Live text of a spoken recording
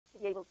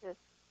able to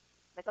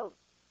let go.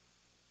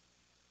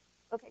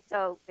 Okay,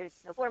 so there's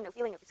no form, no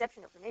feeling, no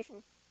perception, no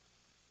formation,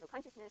 no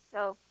consciousness.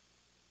 So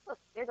look,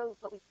 there goes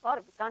what we thought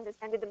of the skandhas,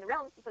 and with them the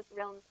realms, because the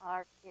realms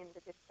are in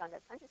the fifth skandha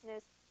of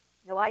consciousness.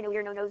 No eye, no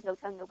ear, no nose, no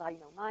tongue, no body,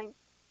 no mind.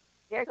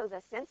 There go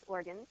the sense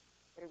organs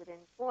that are within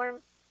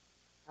form.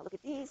 Now look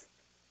at these.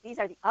 These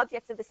are the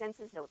objects of the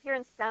senses, no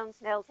appearance, sound,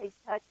 smell, taste,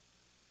 touch.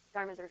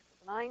 Dharmas are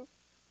the mind.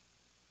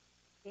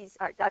 These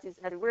are, dhatu is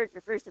another word,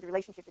 refers to the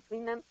relationship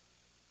between them.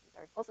 These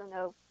are also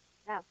no.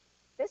 Now,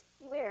 just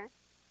beware,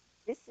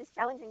 this is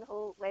challenging the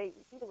whole way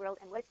we see the world,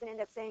 and what it's going to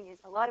end up saying is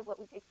a lot of what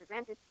we take for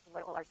granted, and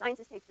what all our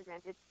scientists take for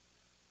granted,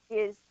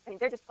 is, I mean,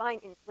 they're just fine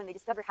when they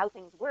discover how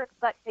things work,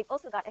 but they've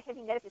also got a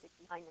heavy metaphysics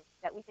behind them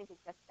that we think is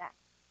just that.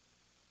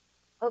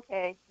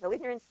 Okay, no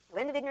ignorance, no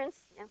end of ignorance,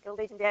 old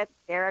age and death,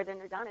 there are the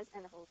nirdanas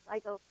and the whole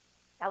cycle,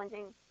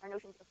 challenging our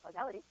notions of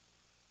causality,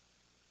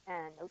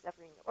 and no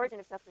suffering, no origin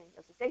of suffering,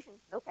 no cessation,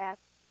 no path,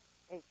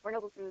 okay, four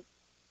noble truths,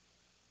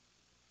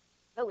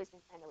 no wisdom,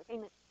 and no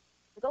attainment.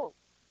 The goal,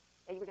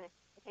 that you were going to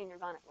attain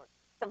nirvana, or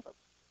some folks,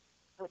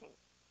 no attainment.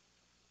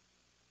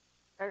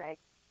 All right,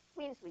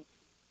 clean sweep,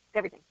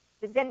 everything.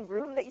 The Zen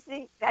broom that you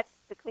see, that's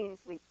the clean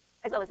sweep,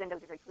 as well as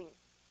Zendos are very clean.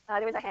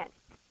 There was a hand.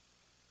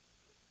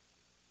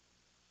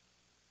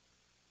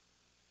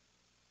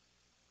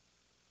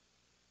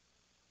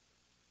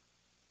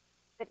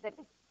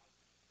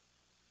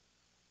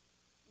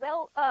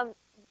 Well,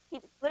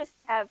 Buddhists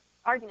have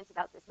arguments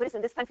about this. Buddhists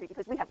in this country,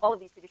 because we have all of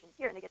these traditions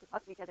here, and they get to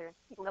talk to each other, and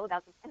people know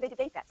about them, and they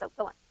debate that. So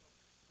go on.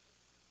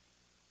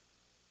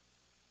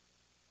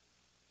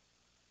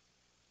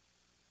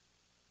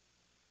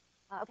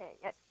 Okay,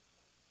 yes.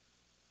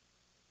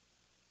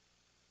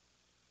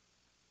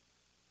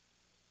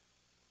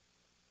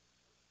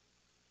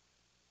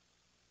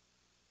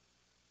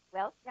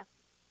 Well, yeah.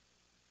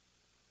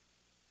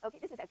 Okay,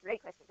 this is a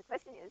great question. The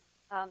question is,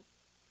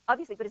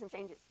 obviously Buddhism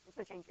changes. It's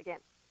going to change again.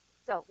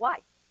 So why?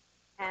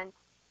 And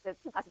the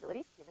two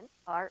possibilities given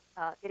are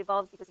it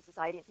evolves because of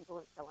society and people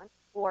and so on,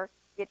 or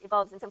it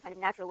evolves in some kind of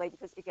natural way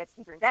because it gets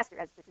deeper and vaster,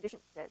 as the tradition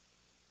says.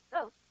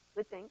 So,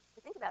 good thing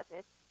to think about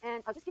this.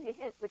 And I'll just give you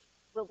a hint, which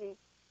will be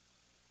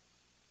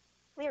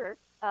clearer,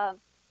 I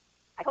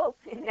hope,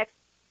 in the next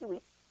 2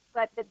 weeks.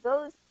 But that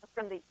those,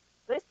 from the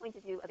Buddhist point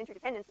of view of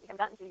interdependence that we haven't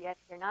gotten to yet,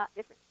 they're not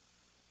different.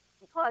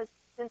 Because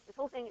since this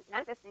whole thing is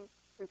manifesting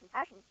through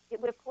compassion, it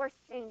would, of course,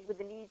 change with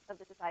the needs of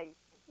the society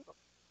and people.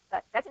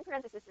 But that's in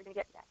parenthesis. We're going to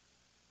get to that.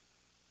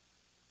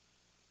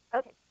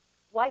 Okay,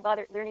 why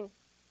bother learning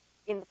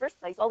in the first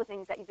place all the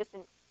things that you've just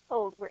been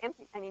told were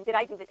empty? I mean, did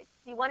I do this?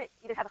 Do you want to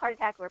either have a heart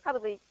attack or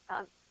probably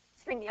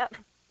string me up?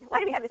 Why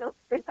do we have this whole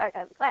first part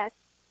of the class?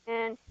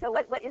 And so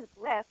what is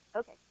left?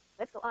 Okay,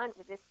 let's go on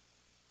with this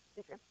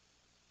sutra.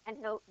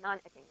 And no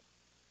non-attainment.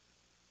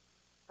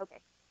 Okay,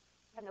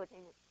 you have no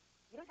attainment.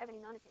 You don't have any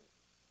non-attainment.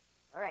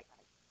 All right,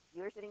 guys,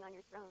 you are sitting on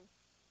your throne.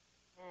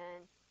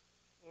 And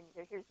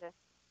here's the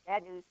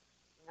bad news.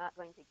 You're not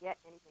going to get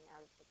anything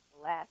out of the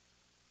class.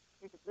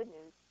 Here's the good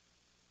news,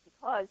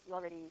 because you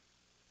already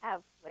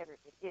have whatever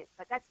it is.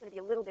 But that's going to be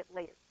a little bit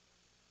later.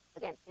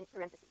 Again, in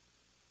parentheses.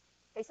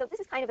 Okay, so this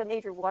is kind of a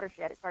major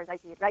watershed as far as I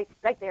see it,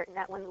 right there in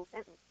that one little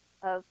sentence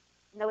of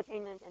no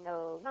attainment and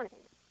no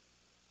non-attainment.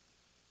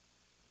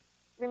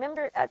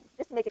 Remember,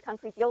 just to make it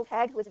concrete, the old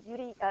hag who was a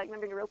beauty, you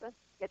remember Naropa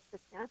gets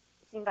this,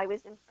 seen by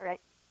wisdom? All right.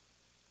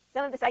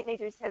 Some of the sight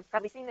majors have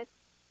probably seen this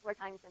more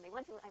times than they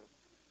want to.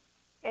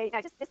 Okay,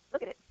 now just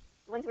look at it.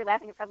 The ones who are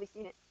laughing have probably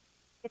seen it.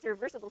 It's a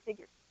reversible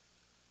figure.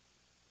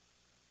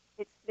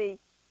 It's the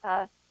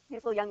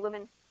beautiful young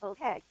woman, old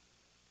hag,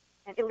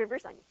 and it'll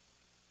reverse on you.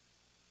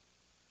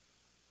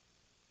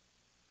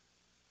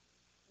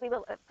 We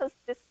will post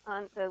this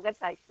on the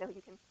website so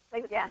you can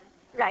play with it. Yeah,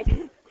 right.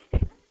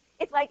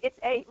 It's like it's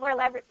a more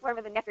elaborate form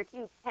of a Necker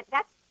cube, and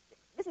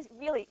this is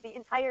really the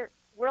entire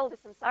world of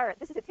samsara.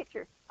 This is a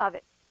picture of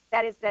it.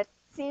 That is that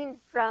seen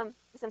from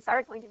the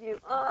samsara point of view,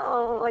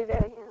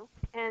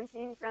 and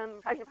seen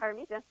from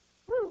Prajnaparamita,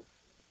 woo.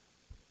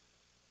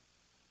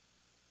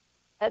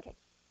 Okay,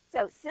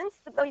 so since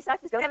the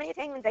bodhisattvas don't have any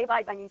attainment, they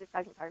abide by means of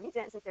Prajnaparamita,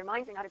 and since their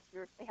minds are not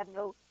obscure, they have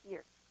no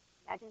fear.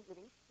 Imagine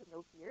living with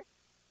no fear.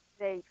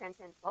 They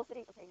transcend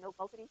falsity. Okay, no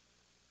falsity.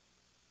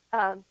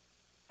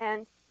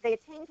 And they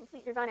attain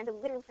complete nirvana, and the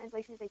literal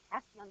translation is they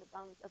pass beyond the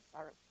bounds of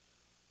sorrow.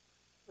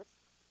 Whoops.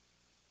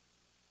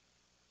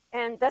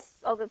 And thus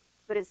all the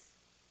Buddhas,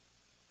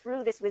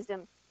 through this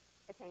wisdom,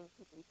 attain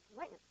complete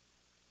enlightenment.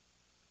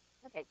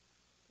 Okay,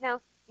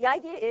 now the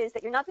idea is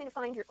that you're not going to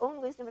find your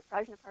own wisdom of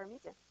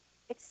Prajnaparamita,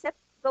 except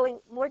going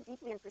more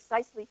deeply and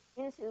precisely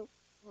into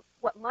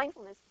what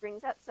mindfulness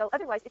brings up. So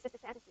otherwise, it's just a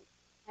fantasy,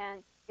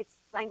 and it's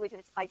language and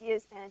it's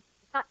ideas, and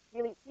it's not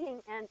really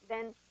seeing, and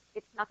then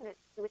it's not going to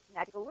do its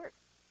magical work.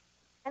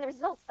 And the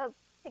results of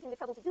taking the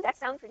trouble to do that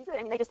sound pretty good.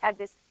 I mean, they just had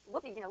this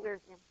whoopee, we're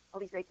all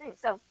these great things.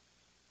 So,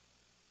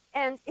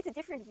 and it's a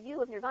different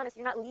view of nirvana. So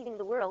you're not leaving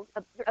the world;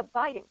 you're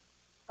abiding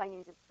by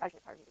means of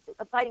Prajnaparamita. So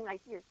abiding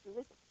right here through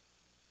wisdom.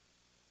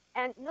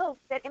 And know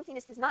that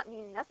emptiness does not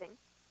mean nothing,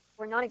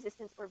 or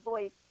non-existence, or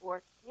void,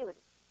 or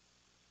nihilism.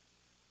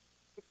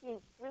 It's seeing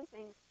through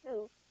things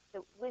too,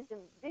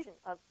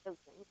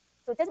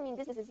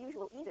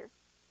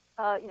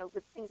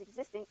 with things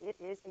existing, it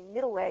is a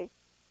middle way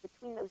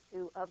between those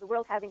two of the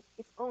world having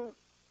its own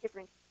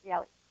different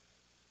reality.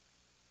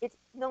 It's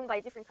known by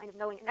a different kind of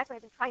knowing, and that's why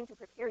I've been trying to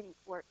prepare you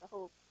for it the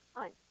whole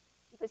time,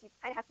 because you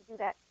kind of have to do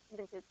that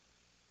even to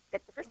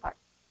get the first part.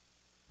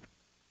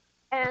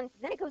 And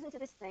then it goes into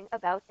this thing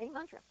about a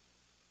mantra.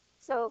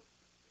 So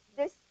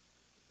this,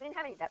 we didn't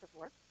have any of that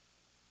before.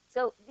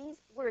 So these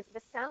words,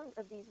 the sound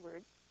of these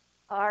words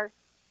are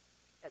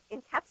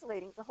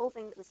encapsulating the whole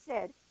thing that was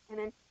said, and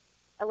then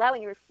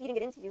allowing you or feeding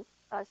it into you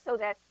so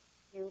that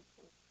you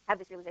can have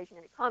this realization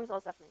and it calms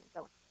all suffering and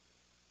so on.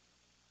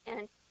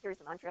 And here's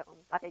the mantra,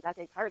 Om Gate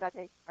Gate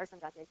Karadate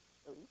Arsam Gate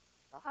Dodi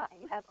Swaha. And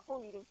you have a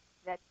whole reading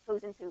that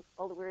goes into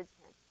all the words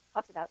and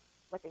talks about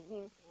what they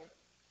mean, and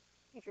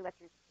future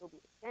lectures will be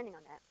expanding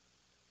on that.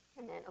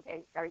 And then,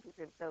 okay,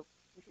 Shariputra, so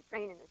you should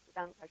train in this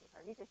sound Prajna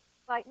Paramita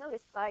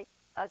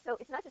so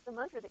it's not just the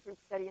mantra that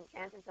groups study and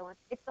chant and so on,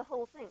 it's the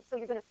whole thing. So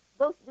you're going to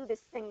both do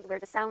this thing where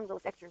the sound will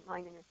affect your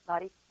mind and your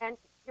body, and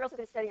you're also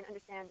going to study and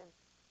understand and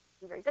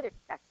do various other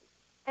practices.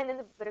 And then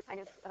the Buddha kind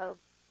of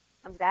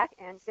comes back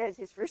and says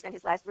his first and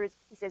his last words.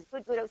 He says,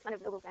 good Buddha, son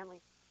of noble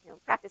family,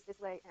 practice this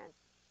way,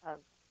 and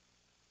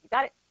you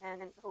got it,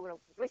 and then the whole world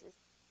rejoices.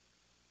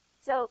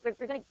 So we're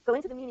going to go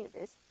into the meaning of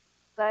this,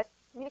 but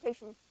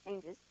communication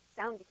changes,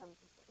 sound becomes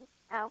important.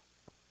 Now,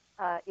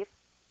 if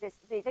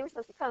they were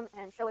supposed to come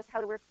and show us how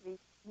to work the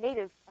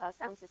native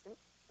sound system,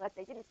 but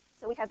they didn't.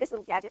 So we have this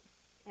little gadget,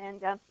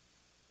 and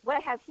what I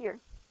have here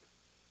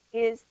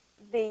is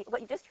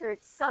what you just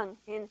heard sung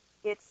in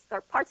or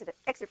parts of it,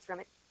 excerpts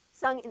from it,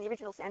 sung in the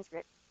original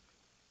Sanskrit.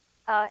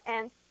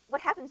 And what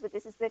happens with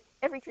this is that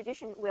every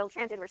tradition will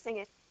chant it or sing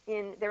it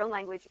in their own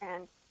language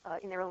and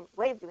in their own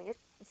way of doing it.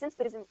 And since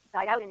Buddhism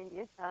died out in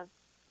India,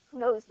 who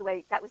knows the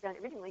way that was done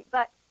originally,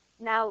 but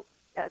now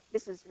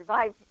this was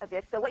revived a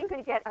bit. So what you're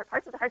going to get are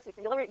parts of the Heart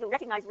Sutra. You'll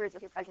recognize words.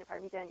 You'll hear Prajna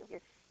Paramita, and you'll hear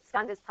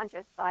skandhas,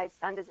 pancha, 5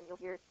 skandhas, and you'll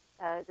hear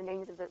the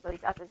names of the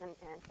bodhisattvas and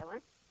so on.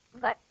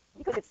 But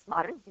because it's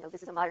modern,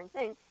 this is a modern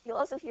thing, you'll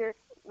also hear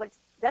what it's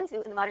done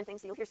to in the modern thing,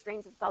 so you'll hear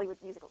strains of Bollywood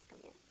musicals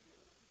coming in.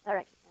 All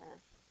right.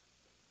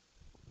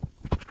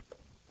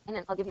 And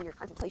then I'll give you your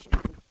contemplation.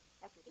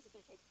 After this is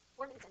going to take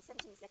 4 minutes and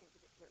 17 seconds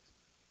if it works.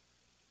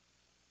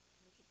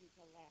 And it should be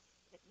the last,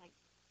 that night.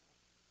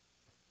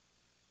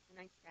 The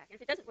 9th track. And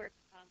if it doesn't work,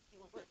 it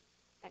won't work.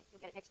 And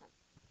you'll get it next time.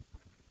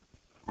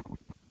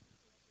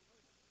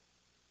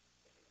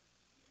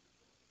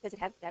 Does it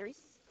have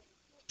batteries?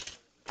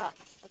 Ah,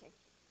 okay.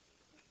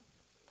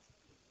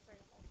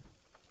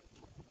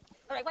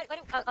 All right.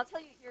 I'll tell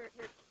you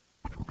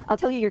I'll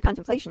tell you your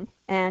contemplation,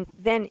 and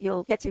then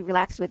you'll get to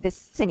relax with this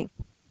singing.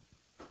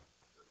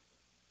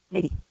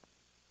 Maybe.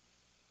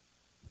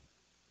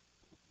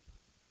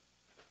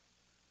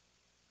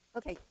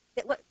 Okay.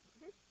 What?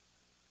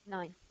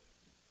 9.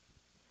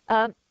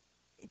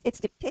 It's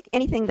to pick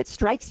anything that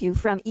strikes you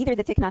from either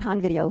the Thich Nhat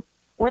Hanh video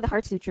or the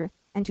Heart Sutra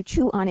and to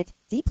chew on it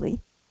deeply,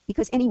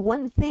 because any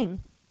one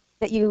thing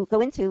that you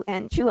go into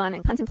and chew on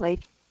and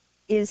contemplate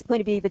is going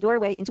to be the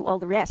doorway into all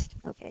the rest.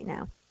 Okay,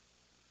 now.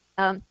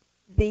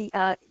 The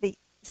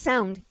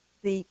sound,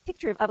 the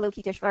picture of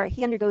Avalokiteshvara,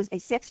 he undergoes a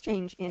sex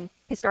change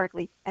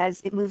historically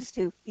as it moves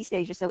to East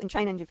Asia. So in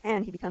China and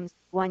Japan, he becomes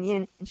Guan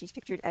Yin, and she's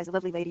pictured as a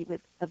lovely lady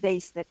with a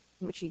vase in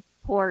which she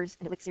pours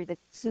an elixir that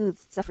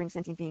soothes suffering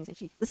sentient beings, and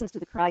she listens to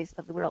the cries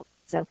of the world.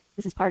 So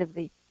this is part of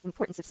the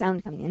importance of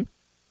sound coming in.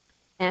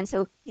 And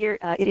so here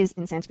it is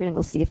in Sanskrit, and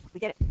we'll see if we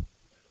get it.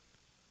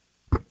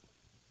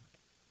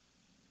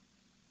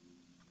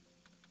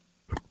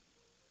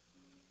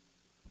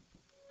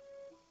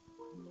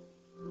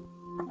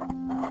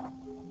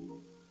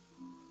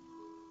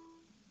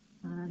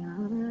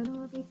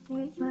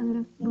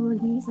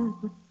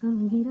 Bodhisattva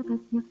Gambhira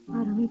Pratya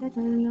Paramita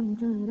Charyam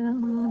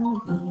Charamano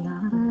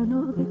Yavano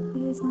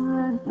Vitti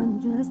Sar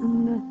Pancha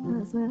Sangha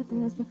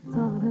Swatasya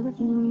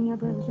Svabhavachunya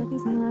Prashati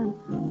Sar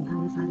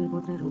Nihai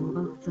Sariputra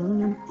Rupa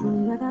Shunyam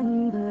Shunyata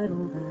Hiva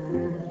Rupa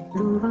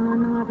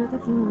Rupana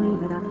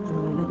Pratachunyata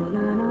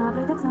Shunyatayana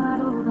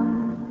Pratasarupam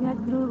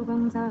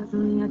Yadrupam Sa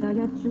Shunyata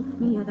Yatshu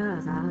Niyata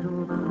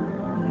Sarupam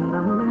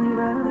Evam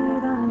Deva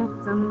Vedana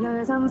Samya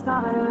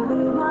Samskara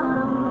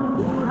Vijnanam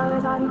Nihai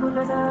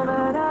Sariputra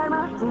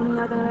Sarvadharma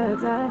Sunyata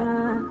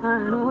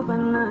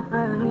Anupanna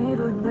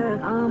Aniruddha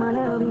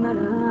Amala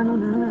Vinala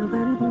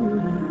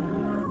Paripurna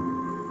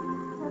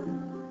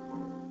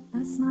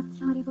Tasmat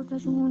Shariputra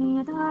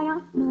Shunyataya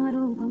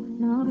Narupam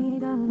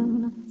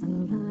Navedanam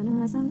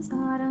Sanghana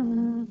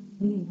Samskarana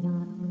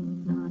Vijnanam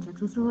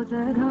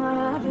Nachakshusrotra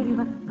Dhara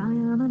Jiva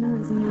Kaya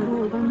Manasya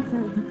Rupam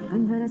Shraddha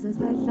Gandharasa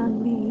Speshan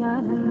Viya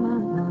Dharma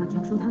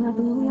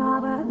Nachakshudhatu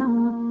Yavatna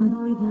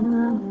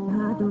Manovidyanam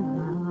Dhatu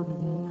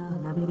Navidya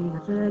Navidya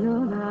Chayo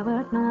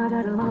Yavatna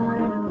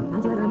Jaramarana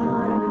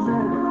Najaramarana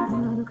Shraddha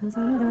Sadukha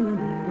Sindaya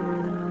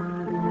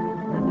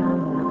Nidurana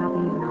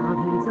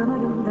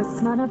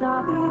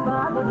Samayundasmanaprapi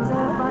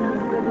Bhagavatisarpanam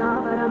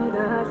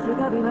Prajnaparamita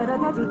Shrika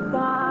Vivaradya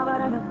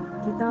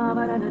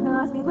Chittavarana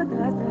Nasti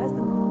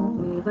Vatrastrastu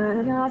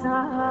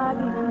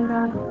Viparyasadi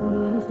Ganga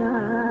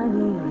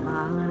Nishani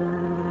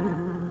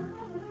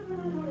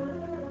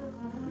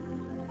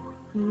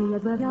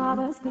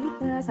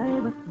यद्वयावस्थित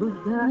सर्व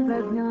बुद्ध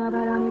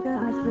प्रज्ञापरमित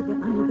आश्रित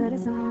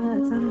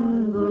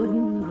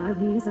अन्तरसंगोहिं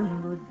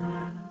अभिसम्बुद्ध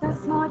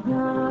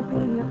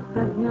तस्माज्ञाप्रिय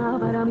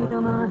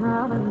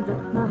प्रज्ञापरमितमहामन्त्र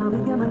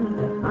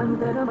महाविद्यमन्त्र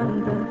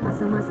अन्तरमन्त्र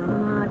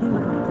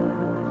असमसमाधिमन्त्र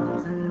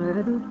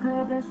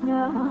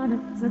सर्वदुःखप्रश्नान्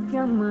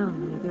सत्यं मां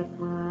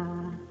त्यक्त्वा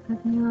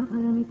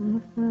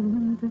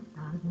प्रज्ञापरमितमन्त्र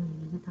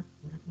तागेन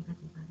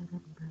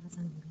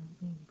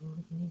तत्परतिगतिपरगतिपरसङ्गते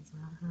बोधे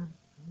स्वाहा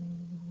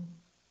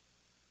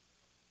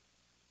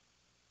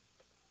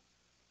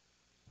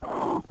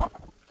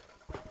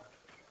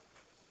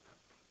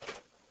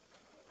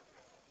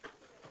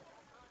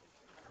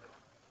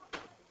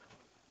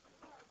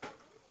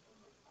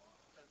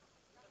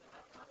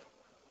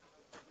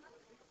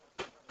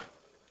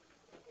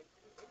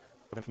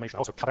of information. I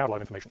also cut out a lot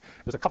of information.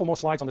 There's a couple more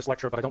slides on this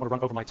lecture, but I don't want to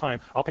run over my time.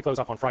 I'll pick those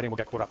up on Friday and we'll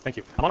get caught up. Thank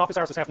you. I'm on office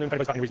hours this afternoon if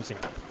anybody's got any reason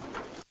to see me.